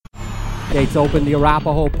Gates open, the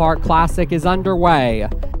Arapahoe Park Classic is underway.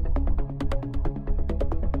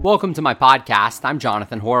 Welcome to my podcast. I'm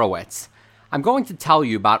Jonathan Horowitz. I'm going to tell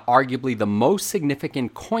you about arguably the most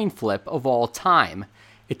significant coin flip of all time.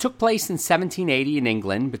 It took place in 1780 in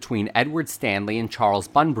England between Edward Stanley and Charles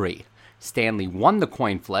Bunbury. Stanley won the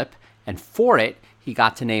coin flip, and for it, he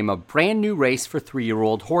got to name a brand new race for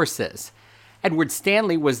 3-year-old horses. Edward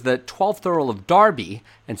Stanley was the 12th Earl of Derby,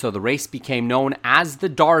 and so the race became known as the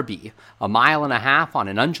Derby, a 1.5 miles on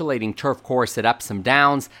an undulating turf course at Epsom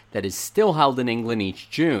Downs that is still held in England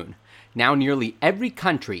each June. Now nearly every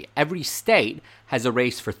country, every state, has a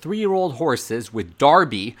race for 3-year-old horses with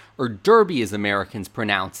Derby, or Derby as Americans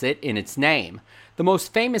pronounce it, in its name. The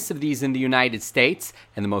most famous of these in the United States,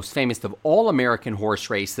 and the most famous of all American horse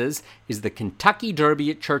races, is the Kentucky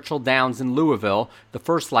Derby at Churchill Downs in Louisville, the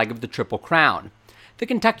first leg of the Triple Crown. The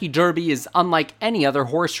Kentucky Derby is unlike any other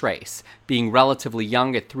horse race. Being relatively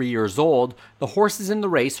young at 3 years old, the horses in the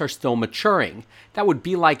race are still maturing. That would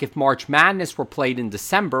be like if March Madness were played in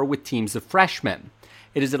December with teams of freshmen.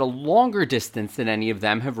 It is at a longer distance than any of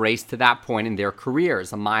them have raced to that point in their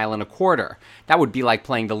careers, 1.25 miles. That would be like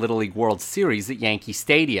playing the Little League World Series at Yankee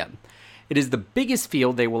Stadium. It is the biggest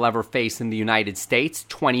field they will ever face in the United States,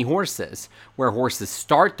 20 horses, where horses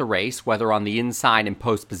start the race, whether on the inside in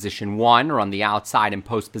post position 1 or on the outside in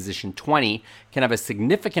post position 20, can have a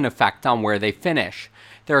significant effect on where they finish.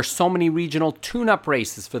 There are so many regional tune-up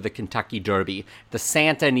races for the Kentucky Derby, the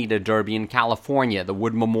Santa Anita Derby in California, the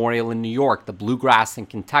Wood Memorial in New York, the Bluegrass in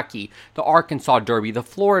Kentucky, the Arkansas Derby, the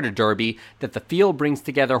Florida Derby, that the field brings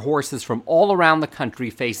together horses from all around the country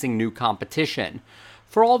facing new competition.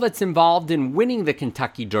 For all that's involved in winning the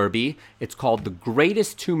Kentucky Derby, it's called the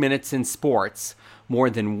greatest 2 minutes in sports. More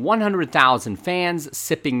than 100,000 fans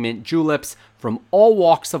sipping mint juleps from all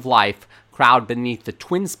walks of life crowd beneath the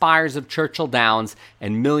twin spires of Churchill Downs,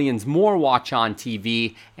 and millions more watch on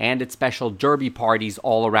TV and at special Derby parties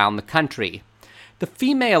all around the country. The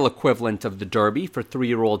female equivalent of the Derby for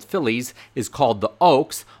 3-year-old fillies is called the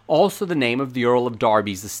Oaks, also the name of the Earl of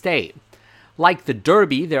Derby's estate. Like the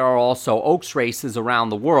Derby, there are also Oaks races around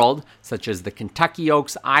the world, such as the Kentucky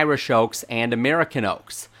Oaks, Irish Oaks, and American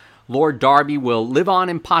Oaks. Lord Derby will live on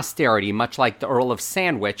in posterity, much like the Earl of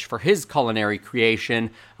Sandwich, for his culinary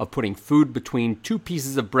creation of putting food between 2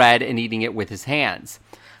 pieces of bread and eating it with his hands.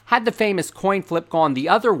 Had the famous coin flip gone the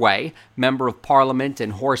other way, Member of Parliament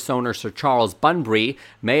and horse owner Sir Charles Bunbury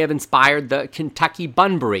may have inspired the Kentucky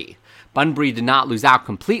Bunbury. Bunbury did not lose out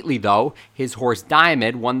completely, though. His horse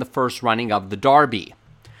Diomed won the first running of the Derby.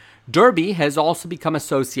 Derby has also become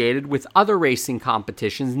associated with other racing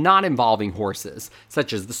competitions not involving horses,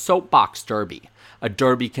 such as the Soapbox Derby. A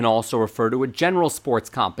derby can also refer to a general sports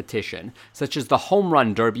competition, such as the Home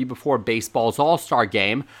Run Derby before baseball's All-Star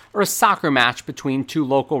Game, or a soccer match between 2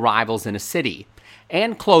 local rivals in a city.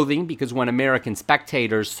 And clothing, because when American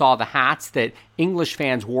spectators saw the hats that English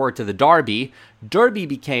fans wore to the Derby, derby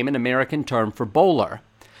became an American term for bowler.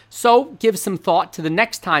 So give some thought to the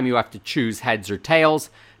next time you have to choose heads or tails,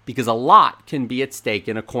 because a lot can be at stake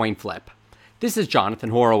in a coin flip. This is Jonathan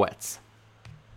Horowitz.